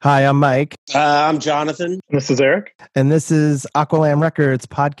Hi, I'm Mike, I'm Jonathan. This is Eric. and this is Aqualam Records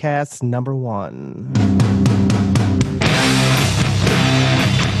podcast number 1.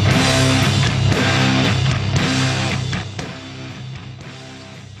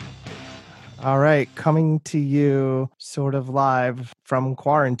 All right, coming to you sort of live from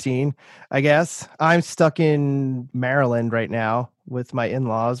quarantine, I guess. I'm stuck in Maryland right now with my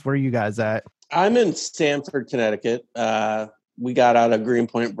in-laws. Where are you guys at? I'm in Stamford, Connecticut. We got out of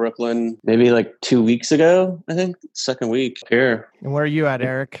Greenpoint, Brooklyn, maybe like 2 weeks ago, I think. Second week here. And where are you at,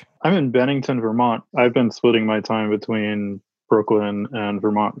 Eric? I'm in Bennington, Vermont. I've been splitting my time between Brooklyn and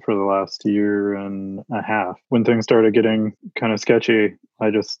Vermont for the last year and a half. When things started getting kind of sketchy,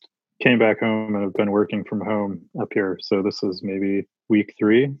 I just came back home and have been working from home up here. So this is maybe week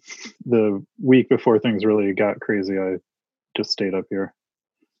 3. The week before things really got crazy, I just stayed up here.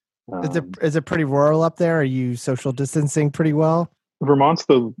 Is it pretty rural up there? Are you social distancing pretty well? Vermont's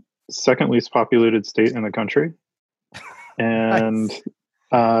the second least populated state in the country. And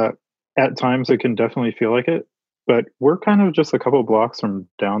Nice. at times it can definitely feel like it. But we're kind of just a couple blocks from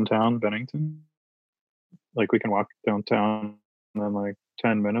downtown Bennington. Like we can walk downtown in like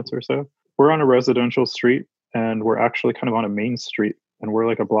 10 minutes or so. We're on a residential street and we're actually kind of on a main street. And we're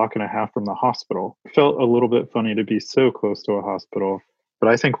like a block and a half from the hospital. It felt a little bit funny to be so close to a hospital. But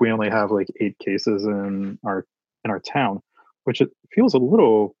I think we only have like 8 cases in our town, which it feels a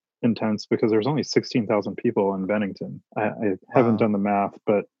little intense because there's only 16,000 people in Bennington. I haven't done the math,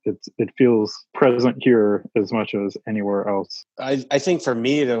 but it feels present here as much as anywhere else. I think for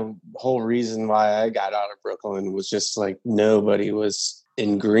me, the whole reason why I got out of Brooklyn was just like nobody was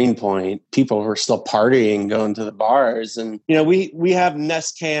in Greenpoint. People were still partying, going to the bars. And, we have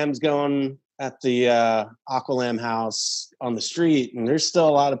Nest cams going at the Aqualam house on the street, and there's still a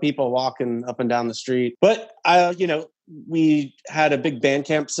lot of people walking up and down the street. But we had a big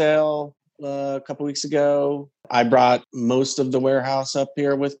Bandcamp sale a couple weeks ago. I brought most of the warehouse up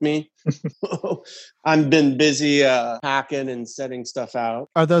here with me. I've been busy packing and setting stuff out.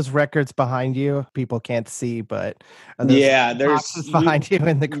 Are those records behind you? People can't see, but are those there's boxes behind you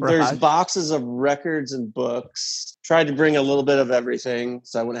in the garage? There's boxes of records and books. Tried to bring a little bit of everything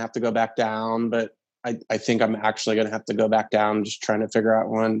so I wouldn't have to go back down, but I think I'm actually going to have to go back down. Just trying to figure out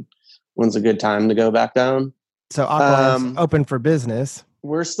when's a good time to go back down. So Aqualam's open for business.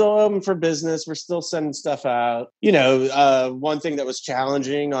 We're still open for business. We're still sending stuff out. One thing that was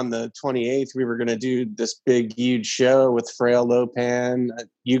challenging on the 28th, we were going to do this big, huge show with Frail Lopan.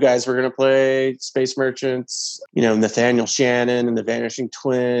 You guys were going to play Space Merchants, Nathaniel Shannon and the Vanishing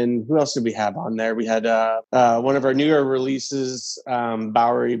Twin. Who else did we have on there? We had one of our newer releases,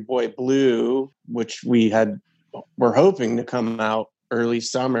 Bowery Boy Blue, which we're hoping to come out early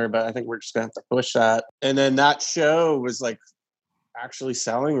summer, but I think we're just going to have to push that. And then that show was like actually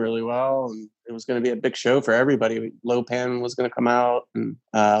selling really well, and it was going to be a big show for everybody. Lopan was going to come out, and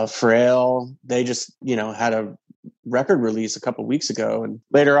Frail, they just had a record release a couple weeks ago, and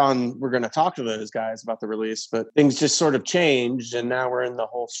later on we're going to talk to those guys about the release, but things just sort of changed, and now we're in the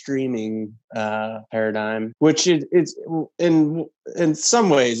whole streaming paradigm, which it's in some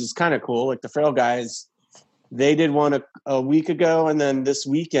ways it's kind of cool. Like the Frail guys, they did one a week ago, and then this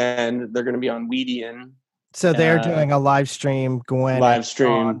weekend they're going to be on Weedian. So they're doing a live stream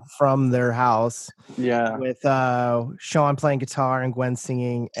from their house. Yeah. With Sean playing guitar and Gwen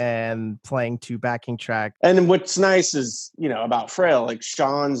singing and playing 2 backing tracks. And what's nice is, about Frail, like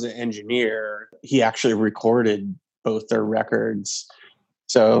Sean's an engineer. He actually recorded both their records.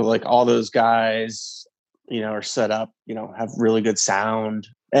 So like all those guys, are set up, have really good sound.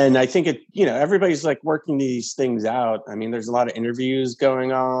 And I think everybody's like working these things out. I mean, there's a lot of interviews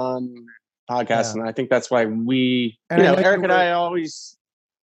going on, podcasts, and I think that's why Eric and I always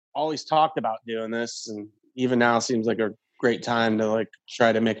talked about doing this, and even now seems like a great time to like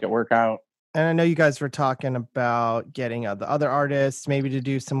try to make it work out. And I know you guys were talking about getting the other artists maybe to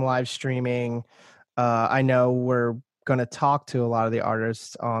do some live streaming. I know we're going to talk to a lot of the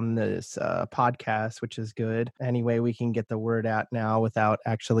artists on this podcast, which is good. Anyway, we can get the word out now without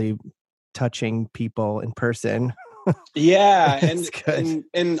actually touching people in person. Yeah,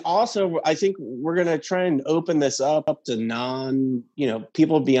 and also I think we're gonna try and open this up to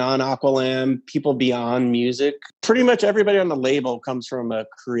people beyond Aqualam, people beyond music. Pretty much everybody on the label comes from a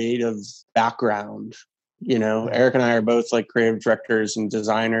creative background. Eric and I are both like creative directors and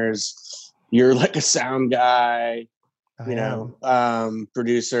designers. You're like a sound guy,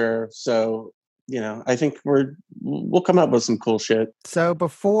 producer. So I think we'll come up with some cool shit. So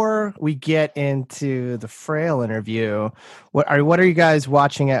before we get into the Frail interview, what are you guys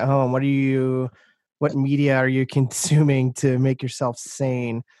watching at home? What are you what media are you consuming to make yourself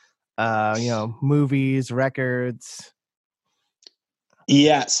sane? Movies, records.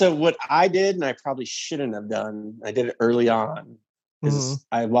 Yeah. So what I did, and I probably shouldn't have done, I did it early on because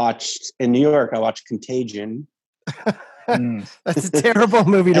I watched in New York. I watched Contagion. That's a terrible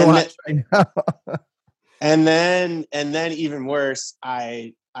movie to watch right now. and then even worse,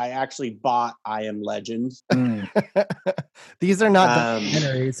 I actually bought I Am Legend. These are not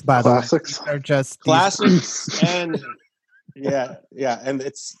documentaries, by classics. the way. They're just classics, and yeah, and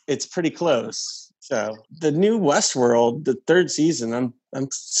it's pretty close. So the new Westworld, the 3rd season, I'm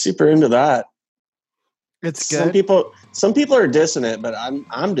super into that. It's good. Some people are dissing it, but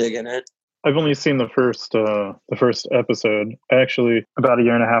I'm digging it. I've only seen the first episode. Actually, about a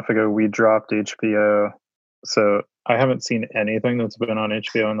year and a half ago, we dropped HBO, so I haven't seen anything that's been on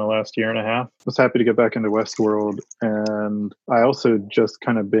HBO in the last year and a half. I was happy to get back into Westworld, and I also just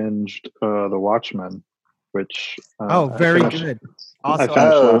kind of binged The Watchmen, which very good. I finished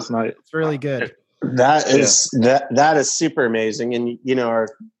last night. It's really good. That is super amazing, and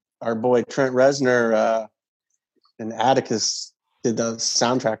our boy Trent Reznor and Atticus did the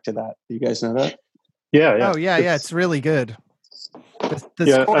soundtrack to that. You guys know that? Yeah. Oh yeah, it's really good.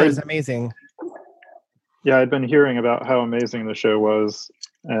 The score is amazing. Yeah, I'd been hearing about how amazing the show was,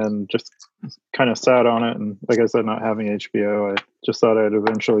 and just kind of sat on it. And like I said, not having HBO, I just thought I'd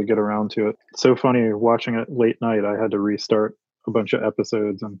eventually get around to it. So funny watching it late night. I had to restart a bunch of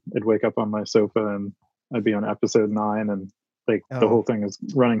episodes, and I'd wake up on my sofa and I'd be on episode 9, and the whole thing is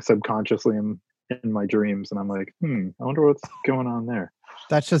running subconsciously in my dreams, and I'm like, I wonder what's going on there.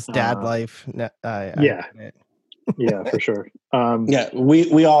 That's just dad life. Yeah, for sure. Yeah,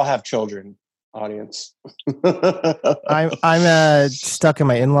 we all have children. Audience. I'm stuck in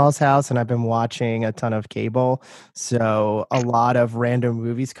my in-laws' house, and I've been watching a ton of cable, so a lot of random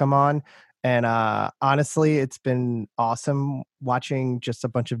movies come on. And honestly, it's been awesome watching just a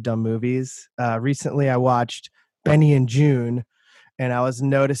bunch of dumb movies. Recently, I watched Benny and June, and I was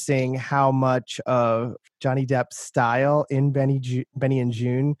noticing how much of Johnny Depp's style in Benny and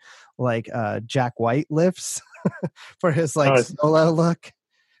June, Jack White lifts for his solo look.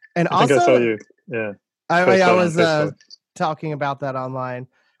 And I think I saw you. Yeah, I was talking about that online.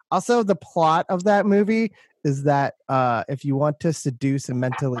 Also, the plot of that movie is that if you want to seduce a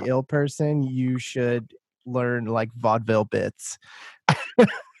mentally ill person, you should learn vaudeville bits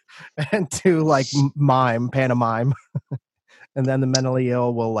and to pantomime. And then the mentally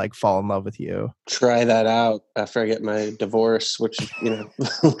ill will fall in love with you. Try that out after I get my divorce, which we'll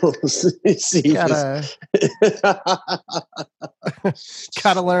see. Gotta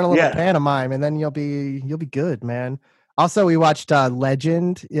learn a little pantomime, and then you'll be good, man. Also, we watched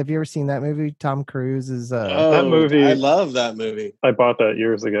Legend. Have you ever seen that movie? Tom Cruise is that movie. I love that movie. I bought that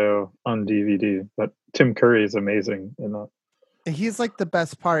years ago on DVD. But Tim Curry is amazing in that. He's the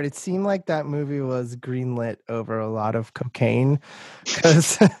best part. It seemed like that movie was greenlit over a lot of cocaine,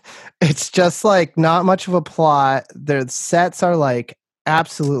 because it's just not much of a plot. Their sets are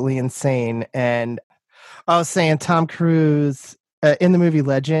absolutely insane. And I was saying, Tom Cruise in the movie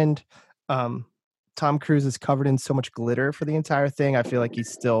Legend, Tom Cruise is covered in so much glitter for the entire thing. I feel like he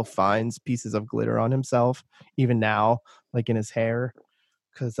still finds pieces of glitter on himself even now, in his hair.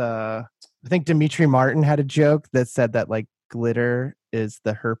 Because I think Dimitri Martin had a joke that said that glitter is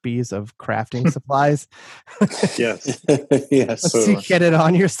the herpes of crafting supplies. Yes. Yes. Once you get it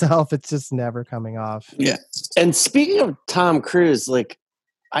on yourself, it's just never coming off. Yeah. And speaking of Tom Cruise,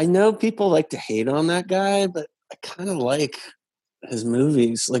 I know people like to hate on that guy, but I kind of like his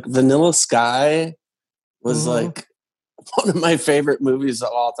movies. Vanilla Sky was one of my favorite movies of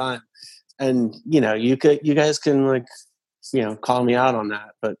all time. And you guys can call me out on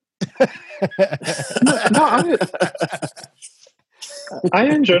that, but I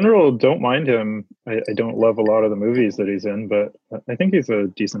in general don't mind him. I don't love a lot of the movies that he's in, but I think he's a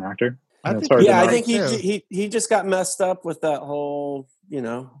decent actor. I think he just got messed up with that whole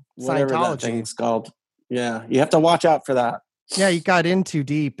whatever that thing's called. Yeah, you have to watch out for that. Yeah, he got in too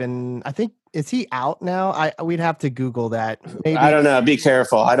deep, and I think, is he out now? We'd have to Google that. Maybe. I don't know. Be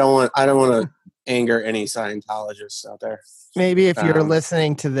careful. I don't want to anger any Scientologists out there. Maybe if you're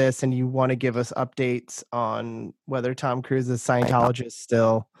listening to this and you want to give us updates on whether Tom Cruise is Scientologist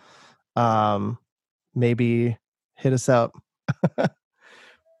still, maybe hit us up.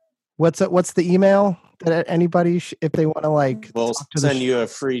 What's the email that anybody, if they want to we'll send you a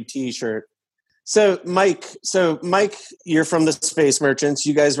free T-shirt. So Mike, you're from the Space Merchants.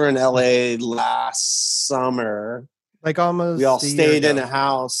 You guys were in LA last summer. Almost. We all stayed in a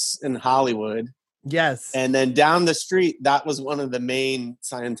house in Hollywood. Yes. And then down the street, that was one of the main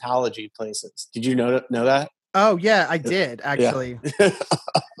Scientology places. Did you know that? Oh yeah, I did actually. Yeah.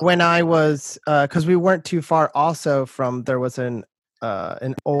 When I was, because we weren't too far. Also, from there was an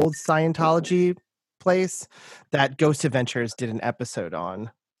old Scientology place that Ghost Adventures did an episode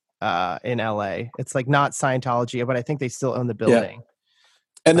on in LA. It's like not Scientology, but I think they still own the building.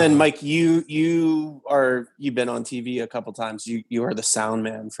 And then Mike, you've been on TV a couple times. You are the sound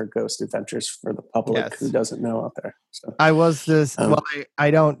man for Ghost Adventures for the public who doesn't know out there. So I was this.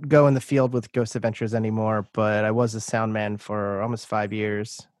 I don't go in the field with Ghost Adventures anymore, but I was a sound man for almost 5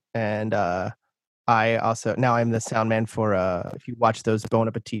 years, and I also now I'm the sound man for. If you watch those Bon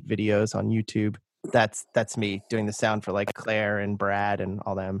Appetit videos on YouTube, that's me doing the sound for like Claire and Brad and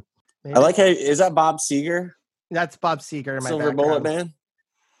all them. I like how is that Bob Seger? That's Bob Seger in my Silver background. Bullet Man.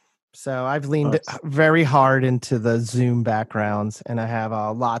 So I've leaned very hard into the Zoom backgrounds, and I have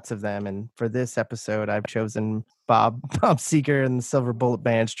lots of them. And for this episode, I've chosen Bob Seger and the Silver Bullet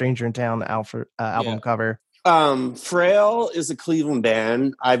Band, "Stranger in Town" album cover. Frail is a Cleveland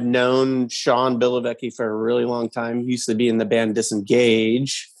band. I've known Sean Bilovecki for a really long time. He used to be in the band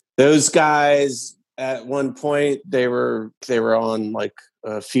Disengage. Those guys, at one point, they were on like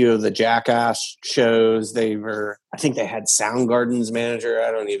a few of the Jackass shows. I think they had Soundgarden's manager.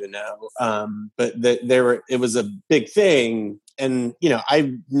 I don't even know. But it was a big thing. And,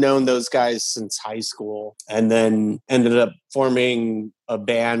 I've known those guys since high school, and then ended up forming a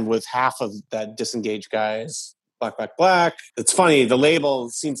band with half of that Disengaged guys, Black. It's funny. The label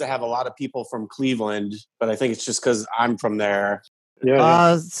seems to have a lot of people from Cleveland, but I think it's just because I'm from there.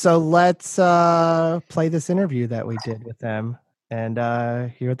 Yeah. So let's play this interview that we did with them and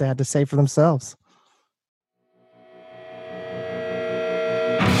hear what they had to say for themselves.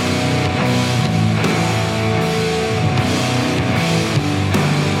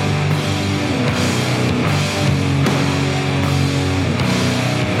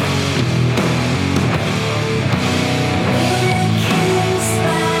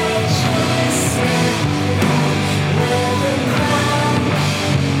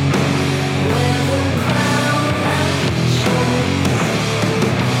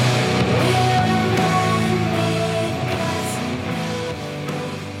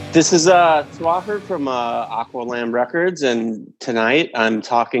 This is Swafford from Aqualand Records, and tonight I'm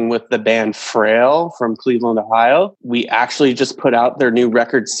talking with the band Frail from Cleveland, Ohio. We actually just put out their new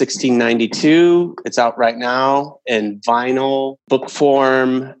record, 1692. It's out right now in vinyl, book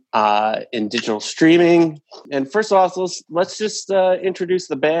form, in digital streaming. And first of all, let's just introduce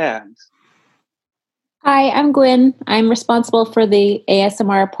the band. Hi, I'm Gwen. I'm responsible for the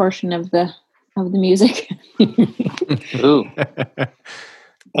ASMR portion of the music. Ooh.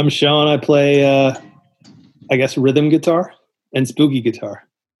 I'm Sean. I play, rhythm guitar and spooky guitar.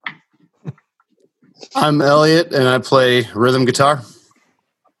 I'm Elliot, and I play rhythm guitar.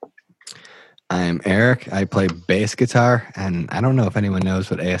 I'm Eric. I play bass guitar, and I don't know if anyone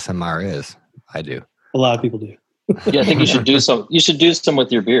knows what ASMR is. I do. A lot of people do. Yeah, I think you should do some. You should do some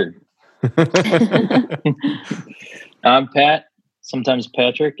with your beard. I'm Pat, sometimes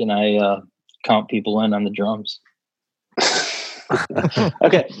Patrick, and I count people in on the drums.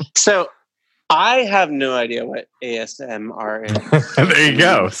 Okay, so I have no idea what ASMR is. There you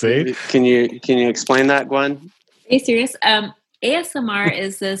go. See? Can you explain that, Gwen? Are you serious? ASMR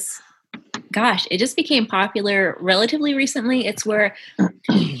is this. Gosh, it just became popular relatively recently. It's where people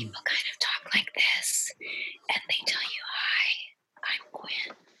kind of talk like this, and they tell you, "Hi, I'm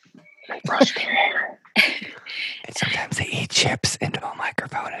Gwen." I brush their hair. And sometimes they eat chips into a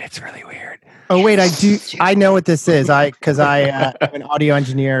microphone, and it's really weird. Oh wait, I know what this is. Because I am an audio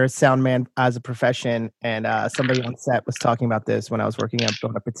engineer, sound man as a profession, and somebody on set was talking about this when I was working at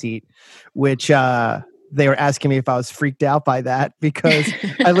Bon Appetit, which they were asking me if I was freaked out by that because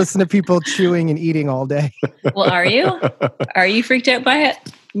I listen to people chewing and eating all day. Well, are you? Are you freaked out by it?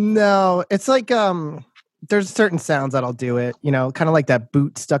 No, it's like there's certain sounds that'll do it, kind of like that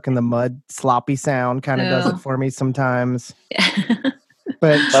boot stuck in the mud sloppy sound kind of does it for me sometimes.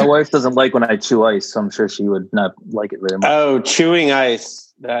 But my wife doesn't like when I chew ice, so I'm sure she would not like it very much. Oh, chewing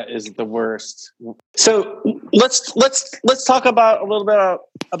ice. That is the worst. So let's talk about a little bit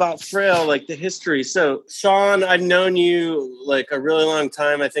about Frail, like the history. So Sean, I've known you like a really long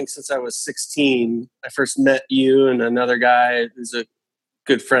time. I think since I was 16. I first met you and another guy who's a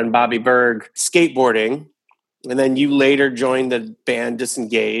good friend, Bobby Berg, skateboarding. And then you later joined the band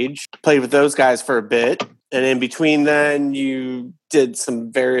Disengage, played with those guys for a bit. And in between then, you did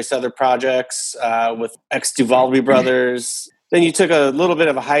some various other projects with ex-Duvalby Brothers. then you took a little bit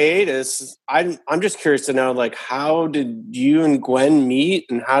of a hiatus. I'm just curious to know, like, how did you and Gwen meet,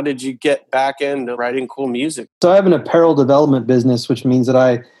 and how did you get back into writing cool music? So I have an apparel development business, which means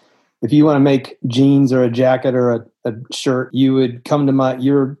that if you want to make jeans or a jacket or a shirt, you would come to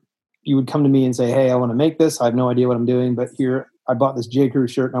me and say, hey, I want to make this. I have no idea what I'm doing, but here I bought this J. Crew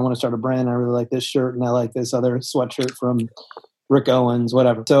shirt and I want to start a brand. I really like this shirt and I like this other sweatshirt from Rick Owens,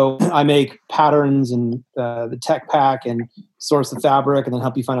 whatever. So I make patterns and the tech pack and source the fabric and then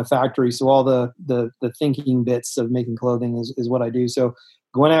help you find a factory. So all the thinking bits of making clothing is what I do. So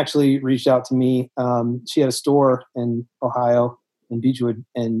Gwen actually reached out to me. She had a store in Ohio in Beechwood,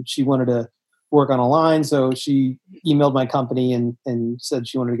 and she wanted to work on a line. So she emailed my company and said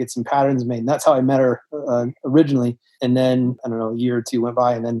she wanted to get some patterns made. And that's how I met her originally. And then, I don't know, a year or two went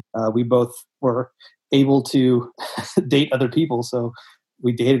by, and then we both were able to date other people. So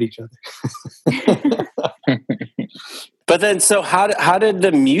we dated each other. But then, so how did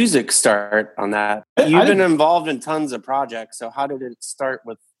the music start on that? You've been involved in tons of projects. So how did it start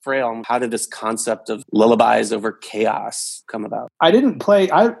with Frail? How did this concept of lullabies over chaos come about? I didn't play.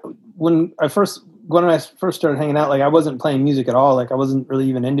 When I first started hanging out, like I wasn't playing music at all. Like I wasn't really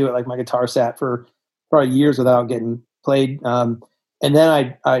even into it. Like my guitar sat for probably years without getting played. And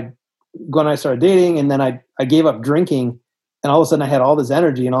then when I started dating, and then I gave up drinking, and all of a sudden I had all this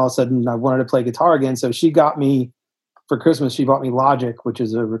energy, and all of a sudden I wanted to play guitar again. So she got me for Christmas. She bought me Logic, which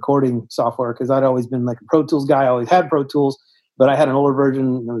is a recording software, because I'd always been like a Pro Tools guy. I always had Pro Tools, but I had an older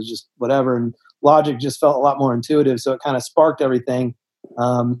version and it was just whatever. And Logic just felt a lot more intuitive. So it kind of sparked everything.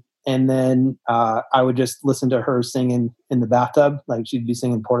 And then I would just listen to her singing in the bathtub. Like she'd be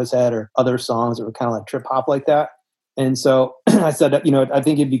singing Portishead or other songs that were kind of like trip hop like that. And so I said, I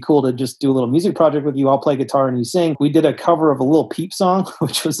think it'd be cool to just do a little music project with you. I'll play guitar and you sing. We did a cover of a Lil Peep song,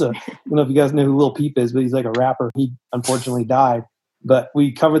 which was I don't know if you guys know who Lil Peep is, but he's like a rapper. He unfortunately died. But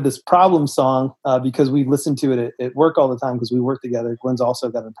we covered this Problem song because we listened to it at work all the time because we work together. Gwen's also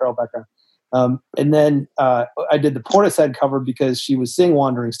got an apparel background. And then I did the Portishead cover because she was sing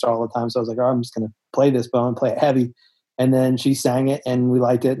Wandering Star all the time. So I was like, oh, I'm just going to play this, but I'm going to play it heavy. And then she sang it and we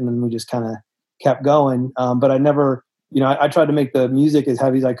liked it. And then we just kind of kept going. But I never, I tried to make the music as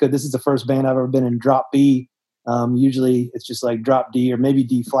heavy as I could. This is the first band I've ever been in drop B. Usually it's just like drop D or maybe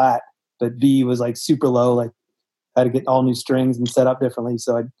D flat, but B was like super low. Like I had to get all new strings and set up differently.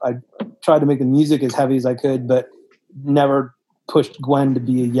 So I tried to make the music as heavy as I could, but never pushed Gwen to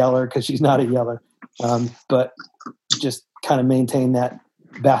be a yeller because she's not a yeller. But just kind of maintain that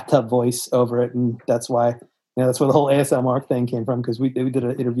bathtub voice over it. And that's why, that's where the whole ASMR thing came from. Because we did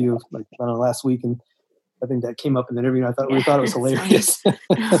an interview like, I don't know, last week, and I think that came up in the interview. And we thought it was hilarious.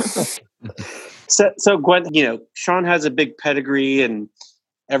 So Gwen, Sean has a big pedigree, and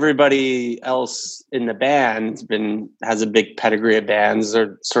everybody else in the band has a big pedigree of bands.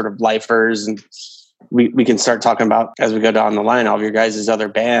 They're sort of lifers, and we can start talking about, as we go down the line, all of your guys' other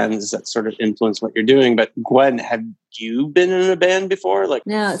bands that sort of influence what you're doing. But Gwen, have you been in a band before?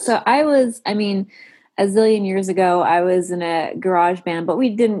 No. So a zillion years ago, I was in a garage band, but we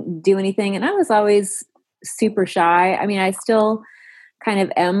didn't do anything. And I was always super shy. I still kind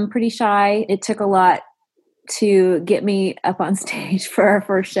of am pretty shy. It took a lot to get me up on stage for our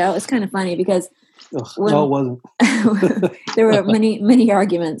first show. It's kind of funny because no, it wasn't. there were many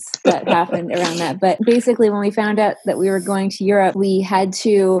arguments that happened around that. But basically, when we found out that we were going to Europe, we had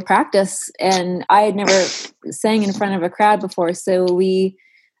to practice. And I had never sang in front of a crowd before. So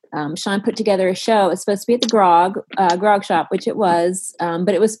Sean put together a show. It's supposed to be at the Grog Shop, which it was.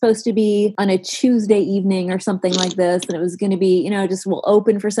 But it was supposed to be on a Tuesday evening or something like this. And it was going to be, just we'll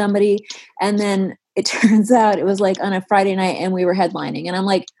open for somebody. And then it turns out it was like on a Friday night and we were headlining. And I'm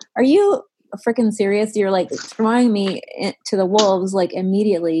like, are you freaking serious? You're like throwing me to the wolves like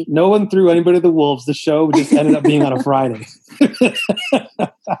immediately. No one threw anybody to the wolves. The show just ended up being on a Friday. But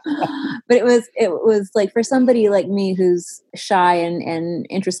it was like for somebody like me who's shy and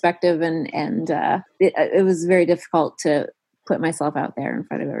introspective and it was very difficult to put myself out there in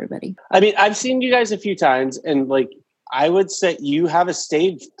front of everybody. I've seen you guys a few times, and I would say you have a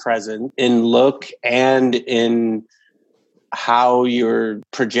stage presence in look and in how you're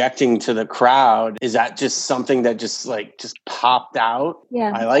projecting to the crowd. Is that just something that just popped out?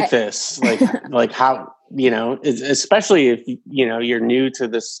 Yeah. I like this. Like how, especially if, you're new to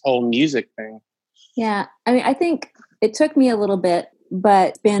this whole music thing. Yeah. I think it took me a little bit, but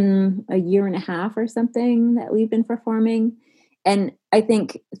it's been a year and a half or something that we've been performing. And I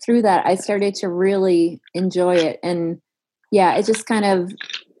think through that, I started to really enjoy it. And yeah, it just kind of,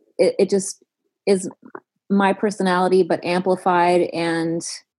 it just is my personality, but amplified and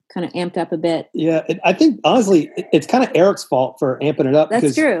kind of amped up a bit. Yeah, I think honestly, it's kind of Eric's fault for amping it up.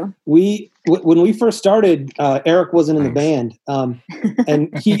 That's true. When we first started, Eric wasn't in the band,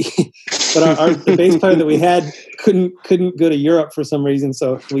 and but the bass player that we had couldn't go to Europe for some reason.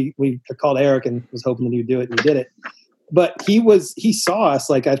 So we called Eric and was hoping that he would do it, and he did it. But he saw us,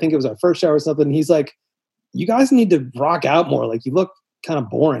 like, I think it was our first show or something. And he's like, "You guys need to rock out more. Like, you look kind of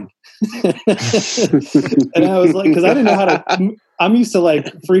boring." And I was like, because I didn't know how to. I'm used to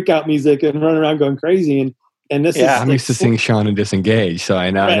like freak out music and run around going crazy, and this is. I'm used to seeing Sean and Disengage, so I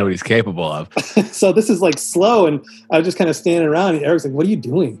know what he's capable of. So this is like slow, and I was just kind of standing around. And Eric's like, "What are you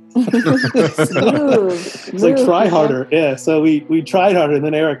doing?" It's like, try harder. Yeah. So we tried harder, and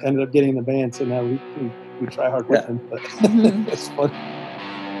then Eric ended up getting in the band. So now we try hard with him. But it's fun.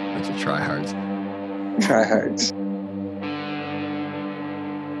 Bunch of tryhards. Tryhards.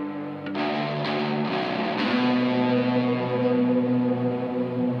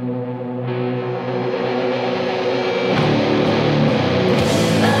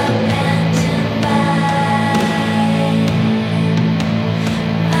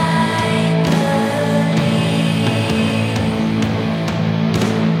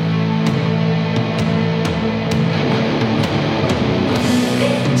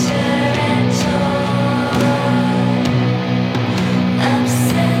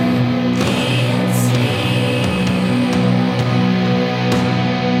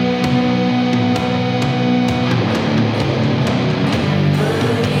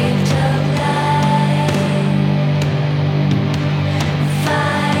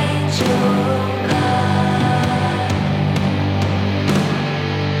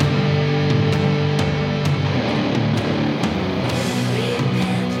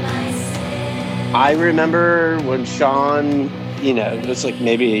 I remember when Sean, it was like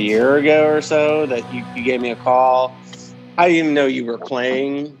maybe a year ago or so that you gave me a call. I didn't even know you were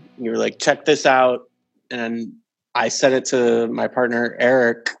playing. You were like, check this out. And I sent it to my partner,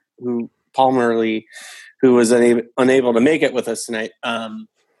 Eric, Palmerly, who was unable to make it with us tonight.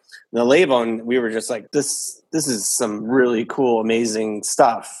 The label, and we were just like, this is some really cool, amazing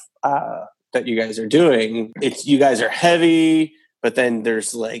stuff that you guys are doing. You guys are heavy, but then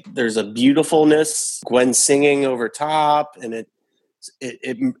there's a beautifulness, Gwen singing over top, and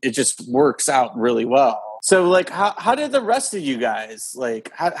it just works out really well. So like, how did the rest of you guys,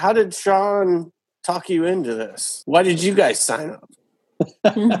 like, how did Sean talk you into this? Why did you guys sign up?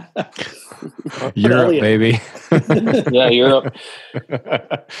 Europe, baby. Yeah, Europe.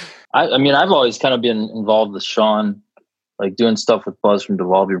 I mean, I've always kind of been involved with Sean, like doing stuff with Buzz from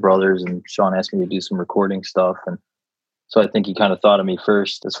Devolver Brothers, and Sean asked me to do some recording stuff. And so I think he kind of thought of me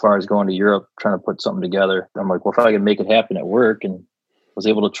first as far as going to Europe, trying to put something together. I'm like, well, if I could make it happen at work, and was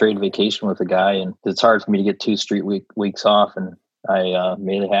able to trade vacation with a guy, and it's hard for me to get 2 straight weeks off, and I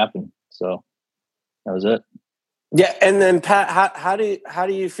made it happen. So that was it. Yeah, and then Pat, how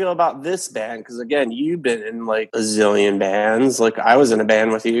do you feel about this band? Because again, you've been in like a zillion bands. Like I was in a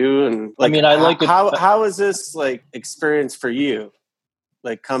band with you, and like, I mean, I like it. How is this like experience for you?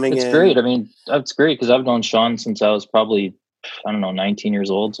 Like coming in, it's great. I mean, it's great because I've known Sean since I was probably 19 years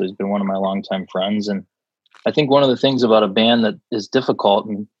old. So he's been one of my longtime friends, and I think one of the things about a band that is difficult,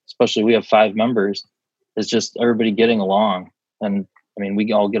 and especially we have 5 members, is just everybody getting along. And I mean,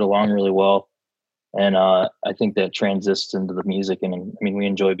 we all get along really well. And I think that transits into the music. And I mean, we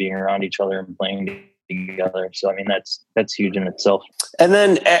enjoy being around each other and playing together. So, I mean, that's huge in itself. And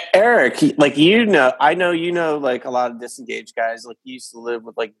then Eric, like, I know, like a lot of Disengaged guys, like you used to live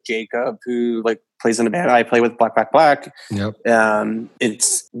with like Jacob, who like plays in a band. I play with Black, Black, Black. Yep.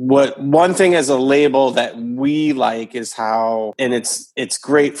 It's one thing as a label that we like is how, and it's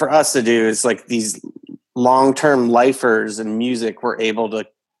great for us to do, is like these long-term lifers in music, we're able to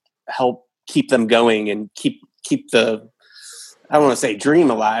help keep them going and keep the, I don't want to say dream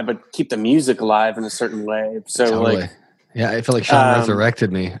alive, but keep the music alive in a certain way. So totally. Like, yeah, I feel like Sean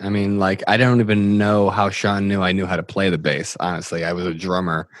resurrected me. I mean, like, I don't even know how Sean knew I knew how to play the bass. Honestly, I was a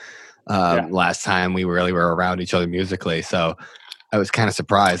drummer last time we really were around each other musically. So I was kind of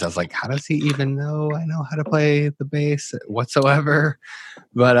surprised. I was like, how does he even know I know how to play the bass whatsoever?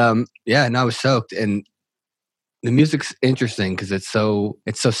 But I was soaked. And the music's interesting because it's so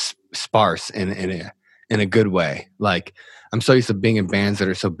sparse in a good way. Like, I'm so used to being in bands that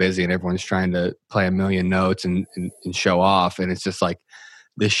are so busy and everyone's trying to play a million notes and show off, and it's just like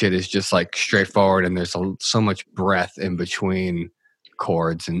this shit is just like straightforward, and there's so much breath in between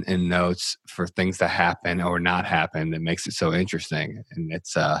chords and notes for things to happen or not happen that makes it so interesting. And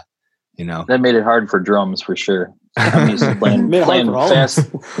it's that made it hard for drums for sure. I'm used to playing Mid-hyper all.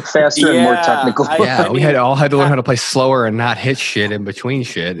 faster and more technical. We all had to learn how to play slower and not hit shit in between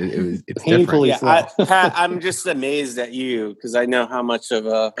shit. It's Painfully different. slow. Pat, I'm just amazed at you because I know how much of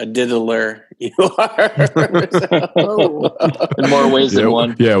a diddler you are. In more ways than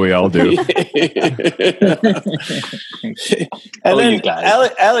one. Yeah, we all do. And then you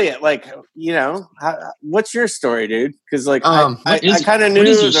guys. Elliot, like, what's your story, dude? Because like I kind of knew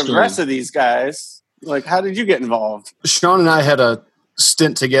the rest of these guys. Like, how did you get involved? Sean and I had a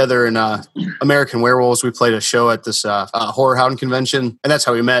stint together in American Werewolves. We played a show at this Horror Hound convention, and that's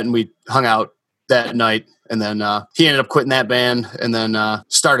how we met. And we hung out that night. And then he ended up quitting that band, and then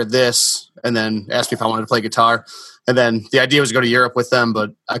started this, and then asked me if I wanted to play guitar. And then the idea was to go to Europe with them,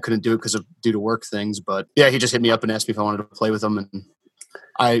 but I couldn't do it due to work things. But yeah, he just hit me up and asked me if I wanted to play with him, and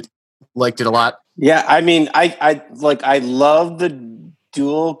I liked it a lot. Yeah, I mean, I love the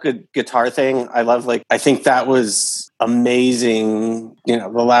dual guitar thing. I think that was amazing. The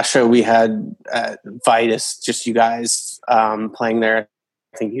last show we had at Vitus, just you guys playing there.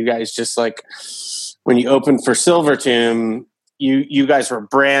 I think you guys just like when you opened for Silvertomb, you guys were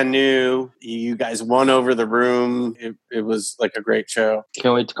brand new. You guys won over the room. It was like a great show.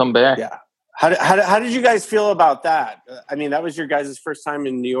 Can't wait to come back. Yeah. How did you guys feel about that? I mean, that was your guys' first time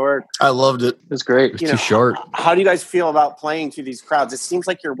in New York. I loved it. It was great. It's too short. How do you guys feel about playing to these crowds? It seems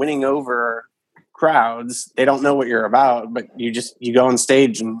like you're winning over crowds. They don't know what you're about, but you go on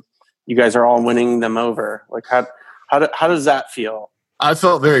stage and you guys are all winning them over. Like how does that feel? I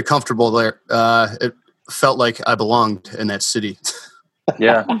felt very comfortable there. It felt like I belonged in that city.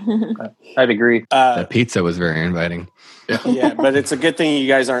 Yeah, I'd agree. That pizza was very inviting. Yeah, but it's a good thing you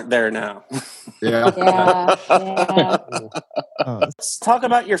guys aren't there now. Yeah. Let's talk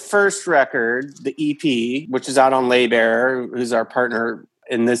about your first record, the EP, which is out on Lay Bear, who's our partner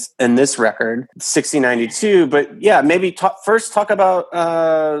in this record, 1692. But yeah, maybe first talk about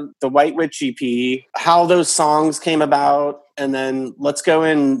the White Witch EP, how those songs came about, and then let's go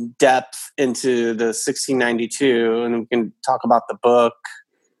in depth into the 1692, and we can talk about the book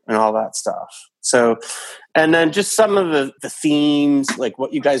and all that stuff. So, and then just some of the themes, like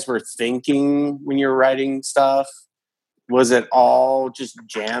what you guys were thinking when you were writing stuff. Was it all just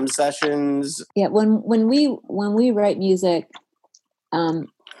jam sessions? Yeah, when we write music,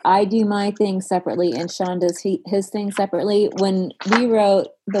 I do my thing separately and Sean does his thing separately. When we wrote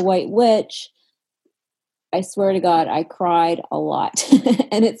The White Witch, I swear to God, I cried a lot.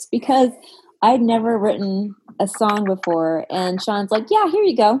 And it's because I'd never written a song before. And Sean's like, yeah, here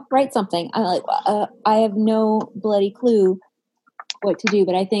you go. Write something. I'm like, I have no bloody clue what to do.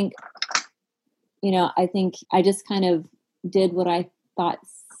 But I think I just kind of did what I thought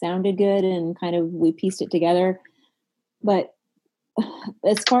sounded good and kind of we pieced it together. But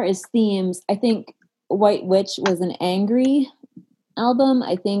as far as themes, I think White Witch was an angry album.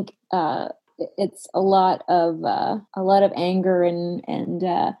 I think it's a lot of anger and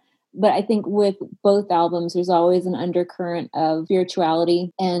but I think with both albums, there's always an undercurrent of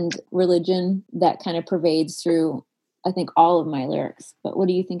spirituality and religion that kind of pervades through, I think, all of my lyrics. But what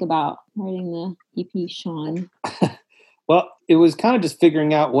do you think about writing the EP, Sean? Well, it was kind of just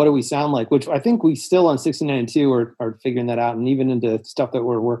figuring out what do we sound like, which I think we still on 1692 are figuring that out. And even into stuff that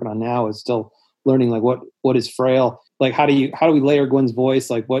we're working on now is still learning, like what is Frail? Like, how do we layer Gwen's voice?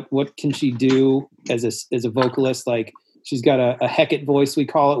 Like what can she do as a vocalist? Like, she's got a Hecate voice, we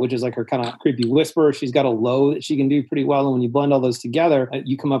call it, which is like her kind of creepy whisper. She's got a low that she can do pretty well. And when you blend all those together,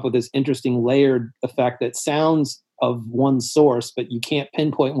 you come up with this interesting layered effect that sounds of one source, but you can't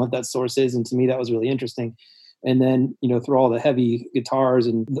pinpoint what that source is. And to me, that was really interesting. And then, through all the heavy guitars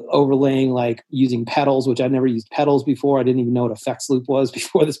and the overlaying, like using pedals, which I'd never used pedals before. I didn't even know what effects loop was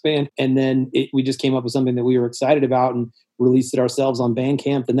before this band. And then we just came up with something that we were excited about and released it ourselves on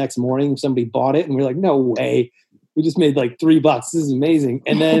Bandcamp the next morning. Somebody bought it and we were like, no way. We just made like $3. This is amazing.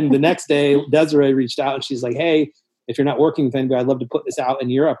 And then the next day, Desiree reached out and she's like, hey, if you're not working with anybody, I'd love to put this out in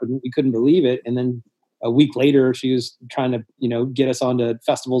Europe. And we couldn't believe it. And then a week later, she was trying to, get us onto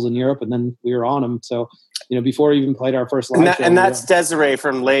festivals in Europe, and then we were on them. So, before we even played our first live show. And that's Desiree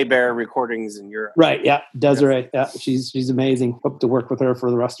from Lay Bear Recordings in Europe. Right. Yeah. Desiree. Yeah. She's amazing. Hope to work with her for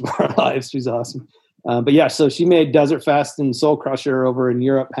the rest of our lives. She's awesome. But yeah, so she made Desert Fest and Soul Crusher over in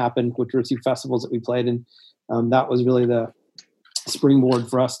Europe happen, which were two festivals that we played in. That was really the springboard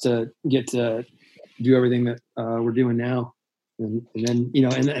for us to get to do everything that we're doing now. And then,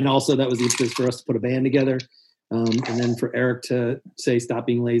 and also that was the impetus for us to put a band together. and then for Eric to say stop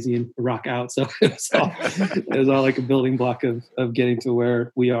being lazy and rock out. So it was all like a building block of getting to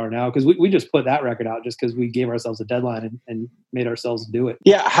where we are now, because we just put that record out just because we gave ourselves a deadline and made ourselves do it.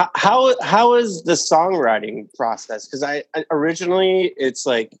 Yeah, how is the songwriting process? Because I originally it's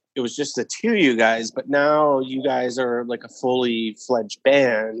like it was just the two of you guys, but now you guys are like a fully fledged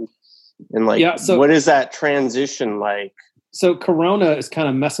band, and like what is that transition like? So Corona is kind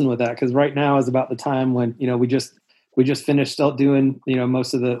of messing with that, because right now is about the time when, we just finished doing,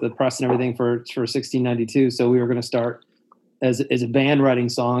 most of the press and everything for 1692. So we were going to start as a band writing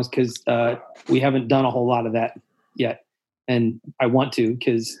songs, because we haven't done a whole lot of that yet. And I want to,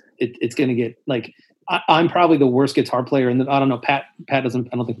 because it's going to get like, I'm probably the worst guitar player. And I don't know, Pat doesn't,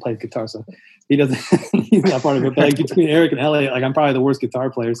 I don't think plays guitar. So he doesn't, he's not part of it. But like between Eric and Elliot, like I'm probably the worst guitar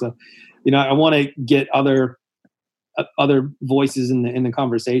player. So, I want to get other voices in the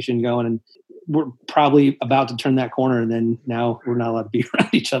conversation going, and we're probably about to turn that corner, and then now we're not allowed to be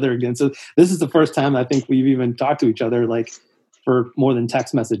around each other again. So this is the first time I think we've even talked to each other like for more than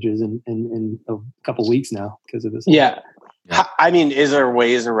text messages in a couple weeks now because of this. Yeah. I mean, is there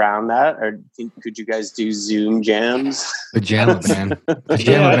ways around that, or could you guys do Zoom jams? Pajama Band.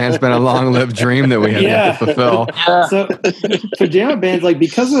 Pajama Band's been a long-lived dream that we have to fulfill. So Pajama Band's like,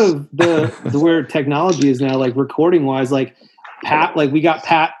 because of the where technology is now, like recording wise, like Pat got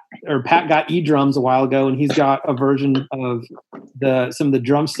eDrums a while ago, and he's got a version of some of the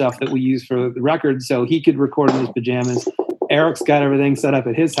drum stuff that we use for the record, so he could record in his pajamas. Eric's got everything set up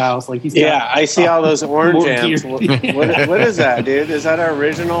at his house. Like he's I see all those orange amps. What is that, dude? Is that our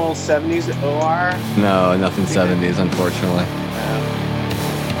original 70s OR? No, nothing 70s, unfortunately.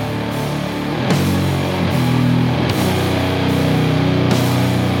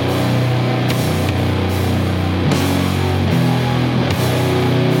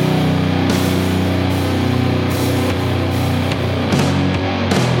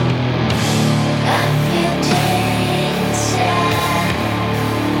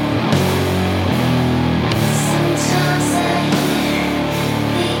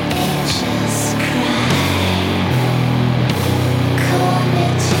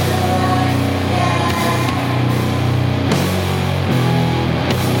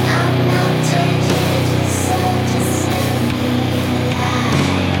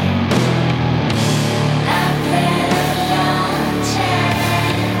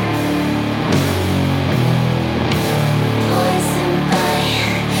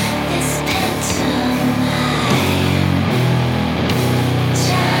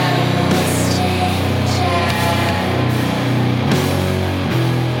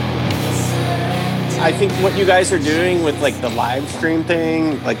 I think what you guys are doing with like the live stream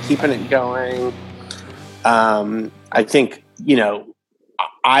thing, like keeping it going. I think,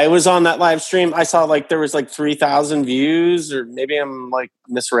 I was on that live stream. I saw like there was like 3,000 views, or maybe I'm like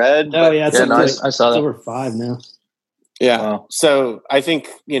misread. I saw that. It's over 5 now. Yeah. Wow. So I think,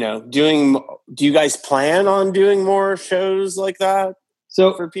 do you guys plan on doing more shows like that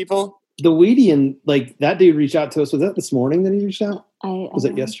for people? The Weedian, like that dude reached out to us. Was that this morning that he reached out? Was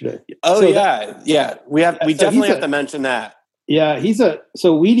it yesterday? Oh, so yeah. We definitely have to mention that. Yeah,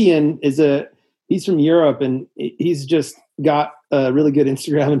 Weedian he's from Europe, and he's just got a really good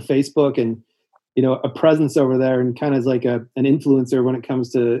Instagram and Facebook, and a presence over there, and kind of is like an influencer when it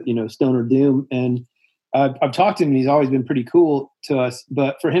comes to stoner doom. And I've talked to him, and he's always been pretty cool to us.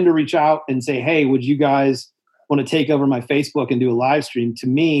 But for him to reach out and say, "Hey, would you guys want to take over my Facebook and do a live stream?" To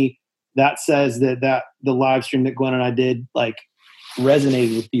me, that says that the live stream that Gwen and I did like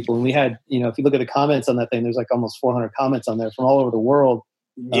resonated with people. And we had, if you look at the comments on that thing, there's like almost 400 comments on there from all over the world.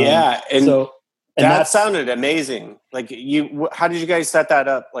 Yeah. That sounded amazing. Like how did you guys set that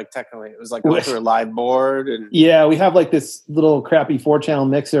up? Like technically it was like going through a live board and yeah, we have like this little crappy 4-channel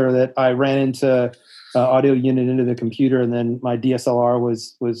mixer that I ran into audio unit into the computer, and then my DSLR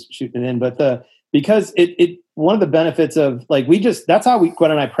was shooting it in. But because it one of the benefits of like that's how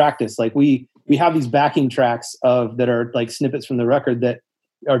Gwen and I practice. Like we have these backing tracks that are like snippets from the record that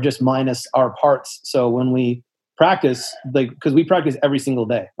are just minus our parts. So when we practice, like, because we practice every single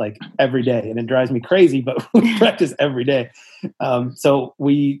day, like every day, and it drives me crazy, but we practice every day. So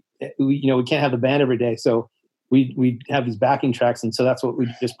we can't have the band every day. So we have these backing tracks. And so that's what we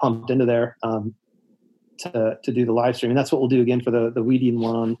just pumped into there to do the live stream. And that's what we'll do again for the Weedian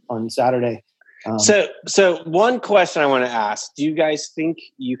one on Saturday. So one question I want to ask: do you guys think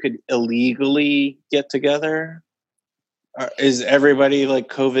you could illegally get together? Is everybody like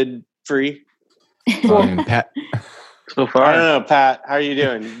COVID free? Pat, so far, I don't know. Pat, how are you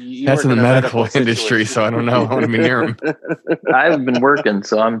doing? That's in the medical industry, so I don't know. I want to be near him. I haven't been working,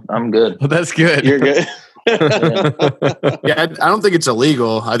 so I'm good. Well, that's good. You're good. Yeah, I don't think it's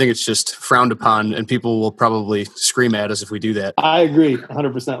illegal. I think it's just frowned upon, and people will probably scream at us if we do that. I agree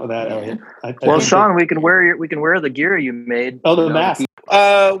 100% with that, Elliot. Well, Sean, we can wear the gear you made. Oh, the mask.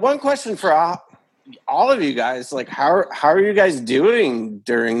 One question for all of you guys: like, how are you guys doing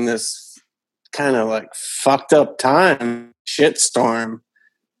during this kind of like fucked up time, shitstorm?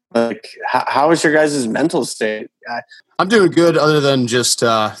 Like, how is your guys' mental state? I'm doing good, other than just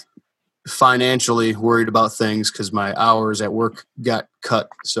financially worried about things because my hours at work got cut.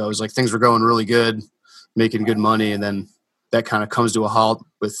 So it was like things were going really good, making good money, and then that kind of comes to a halt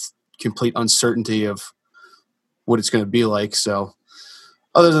with complete uncertainty of what it's going to be like. So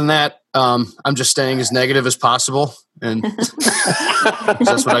other than that, I'm just staying as negative as possible, and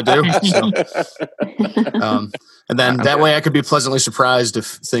that's what I do. So, and then that way I could be pleasantly surprised if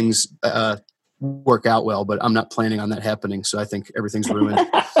things work out well, but I'm not planning on that happening. So I think everything's ruined.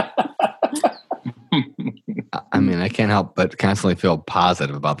 I mean, I can't help but constantly feel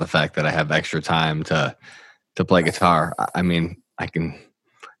positive about the fact that I have extra time to play guitar. I mean, I can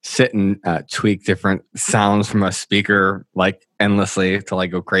sit and tweak different sounds from a speaker like endlessly to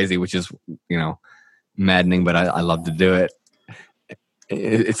like go crazy, which is, maddening, but I love to do it.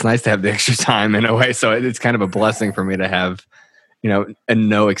 It's nice to have the extra time in a way. So it's kind of a blessing for me to have, and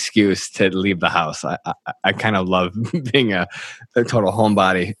no excuse to leave the house. I kind of love being a total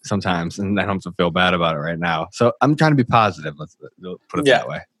homebody sometimes, and I don't feel bad about it right now. So I'm trying to be positive. Let's put it that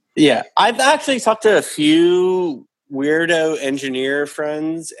way. Yeah. I've actually talked to a few weirdo engineer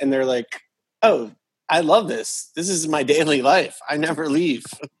friends, and they're like, oh, I love this. This is my daily life. I never leave.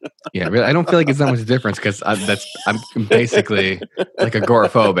 Yeah, really. I don't feel like it's that much difference because I'm basically like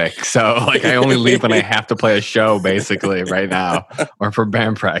agoraphobic. So like I only leave when I have to play a show basically right now, or for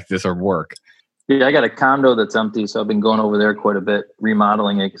band practice or work. Yeah, I got a condo that's empty, so I've been going over there quite a bit,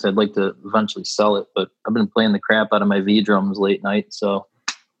 remodeling it because I'd like to eventually sell it. But I've been playing the crap out of my V drums late night, so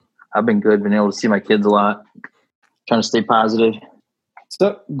I've been good, been able to see my kids a lot, trying to stay positive.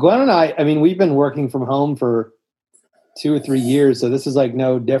 So Glenn and I mean, we've been working from home for 2 or 3 years, so this is like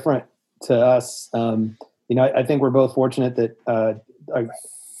no different to us. I think we're both fortunate that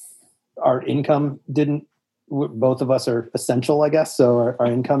our income both of us are essential, I guess. So our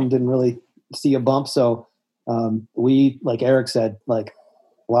income didn't really see a bump. So we, like Eric said, like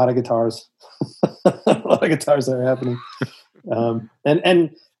a lot of guitars, a lot of guitars that are happening. I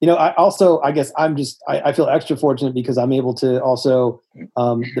guess I feel extra fortunate because I'm able to also,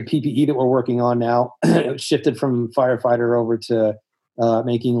 the PPE that we're working on now, it shifted from firefighter over to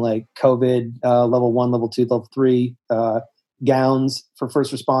making like COVID level 1, level 2, level 3 gowns for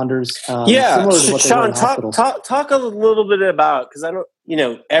first responders. Sean, talk a little bit about, because I don't,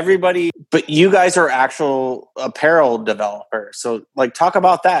 everybody, but you guys are actual apparel developers. So like, talk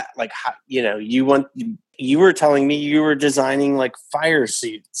about that. Like, how, you were telling me you were designing like fire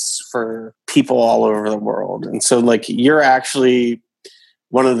suits for people all over the world. And so like, you're actually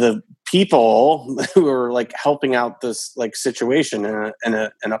one of the people who are like helping out this like situation in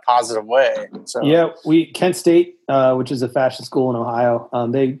a positive way. So yeah, Kent State, which is a fashion school in Ohio,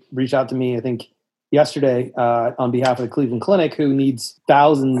 they reached out to me, I think yesterday, on behalf of the Cleveland Clinic, who needs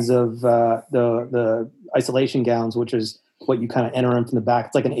thousands of the isolation gowns, which is what you kind of enter in from the back.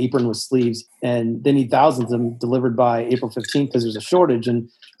 It's like an apron with sleeves, and they need thousands of them delivered by April 15th because there's a shortage. And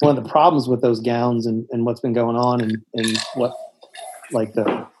one of the problems with those gowns and what's been going on and what, like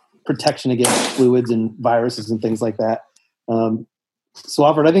the protection against fluids and viruses and things like that.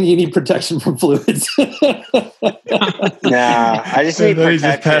 Swafford, I think you need protection from fluids. Nah, I just need protection. He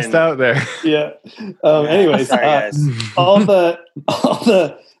just passed out there. Yeah. Anyways, sorry, guys.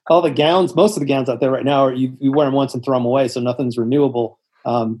 all the gowns, most of the gowns out there right now are you wear them once and throw them away, so nothing's renewable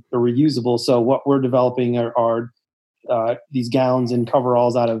or reusable. So what we're developing are these gowns and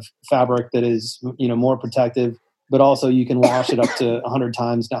coveralls out of fabric that is more protective, but also you can wash it up to 100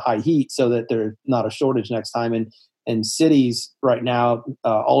 times to high heat so that there's not a shortage next time. And cities right now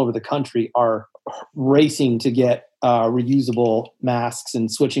all over the country are racing to get reusable masks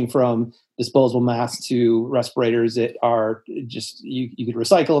and switching from disposable masks to respirators that are just, you could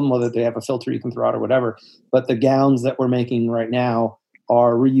recycle them, whether they have a filter you can throw out or whatever. But the gowns that we're making right now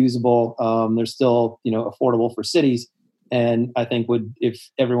are reusable. They're still, affordable for cities. And I think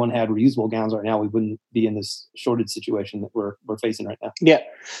if everyone had reusable gowns right now, we wouldn't be in this shortage situation that we're facing right now. Yeah.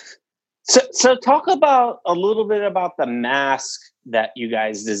 So talk about a little bit about the mask that you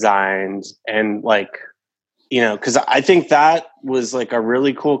guys designed, and like, because I think that was like a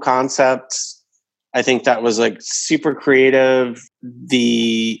really cool concept. I think that was like super creative.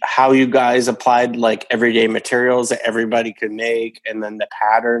 How you guys applied like everyday materials that everybody could make, and then the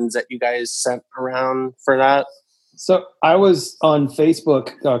patterns that you guys sent around for that. So I was on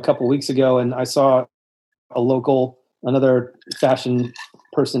Facebook a couple of weeks ago, and I saw another fashion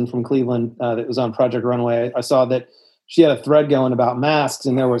person from Cleveland that was on Project Runway. I saw that she had a thread going about masks,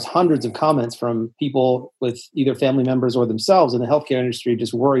 and there was hundreds of comments from people with either family members or themselves in the healthcare industry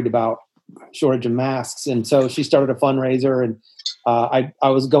just worried about shortage of masks. And so she started a fundraiser, and I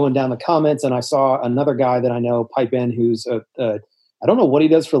was going down the comments, and I saw another guy that I know pipe in who's I don't know what he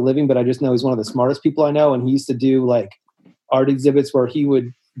does for a living, but I just know he's one of the smartest people I know. And he used to do like art exhibits where he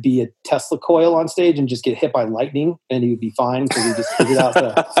would be a Tesla coil on stage and just get hit by lightning, and he would be fine because he just figured out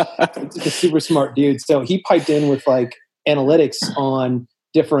it's a super smart dude. So he piped in with like analytics on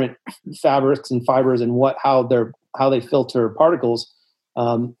different fabrics and fibers and how they filter particles.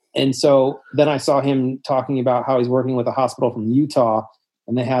 And so then I saw him talking about how he's working with a hospital from Utah,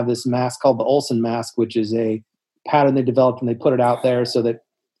 and they have this mask called the Olsen mask, which is a pattern they developed, and they put it out there so that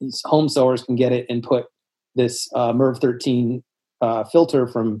these home sewers can get it and put this MERV 13 filter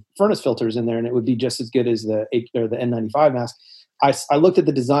from furnace filters in there, and it would be just as good as the N95 mask. I looked at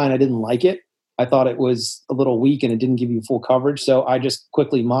the design. I didn't like it. I thought it was a little weak and it didn't give you full coverage. So I just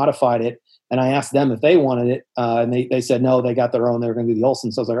quickly modified it, and I asked them if they wanted it. And they said, no, they got their own. They were going to do the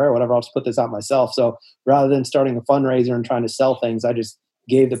Olsen. So I was like, all right, whatever, I'll just put this out myself. So rather than starting a fundraiser and trying to sell things, I just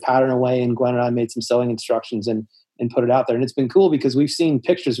gave the pattern away, and Gwen and I made some sewing instructions and put it out there. And it's been cool because we've seen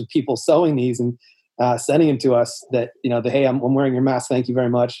pictures of people sewing these and sending them to us that, hey, I'm wearing your mask. Thank you very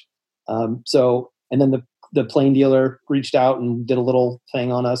much. And then the plane dealer reached out and did a little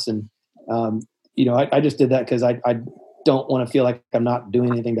thing on us. And, I just did that because I don't want to feel like I'm not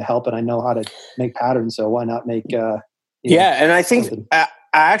doing anything to help, and I know how to make patterns. So why not make, and I think, I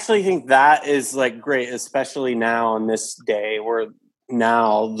actually think that is like great, especially now on this day where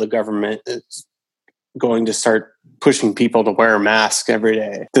now the government is going to start pushing people to wear a mask every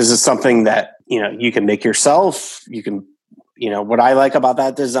day. This is something that, you can make yourself. You can, what I like about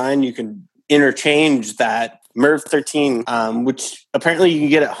that design, you can interchange that MERV 13, which apparently you can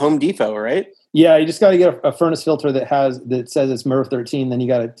get at Home Depot, right? Yeah, you just got to get a furnace filter that says it's MERV 13. Then you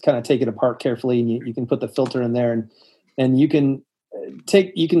got to kind of take it apart carefully, and you can put the filter in there, and you can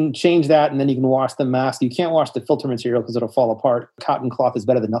change that, and then you can wash the mask. You can't wash the filter material because it'll fall apart. Cotton cloth is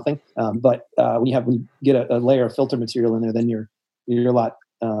better than nothing. But when you get a layer of filter material in there, then you're a lot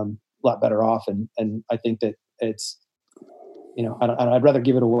better off. And I think that it's, I'd rather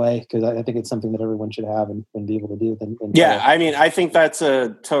give it away because I think it's something that everyone should have and be able to do. I think that's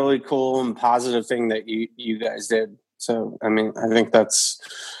a totally cool and positive thing that you guys did. So, I think that's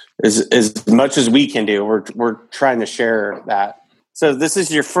as much as we can do. We're trying to share that. So this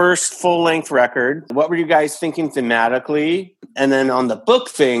is your first full-length record. What were you guys thinking thematically? And then on the book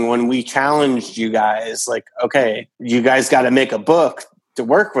thing, when we challenged you guys, like, okay, you guys got to make a book to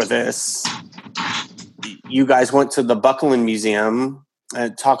work with this. You guys went to the Buckland Museum.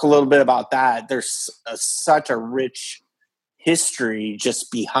 Talk a little bit about that. There's such a rich history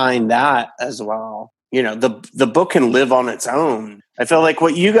just behind that as well. The book can live on its own. I feel like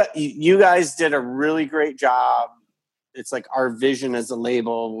what you guys did a really great job. It's like our vision as a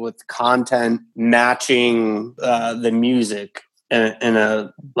label with content matching the music in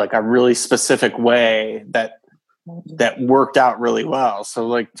a really specific way that worked out really well. So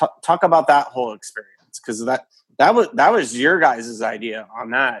like talk about that whole experience, because that was your guys' idea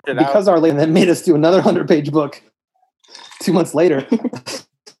on that. Because our label made us do another 100-page book 2 months later.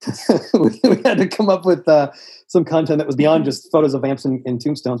 we had to come up with some content that was beyond just photos of amps and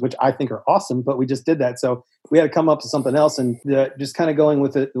tombstones, which I think are awesome, but we just did that. So we had to come up with something else, and just kind of going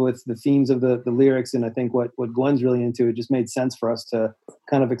with the themes of the lyrics. And I think what Gwen's really into, it just made sense for us to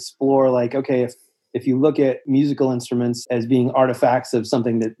kind of explore, like, okay, if you look at musical instruments as being artifacts of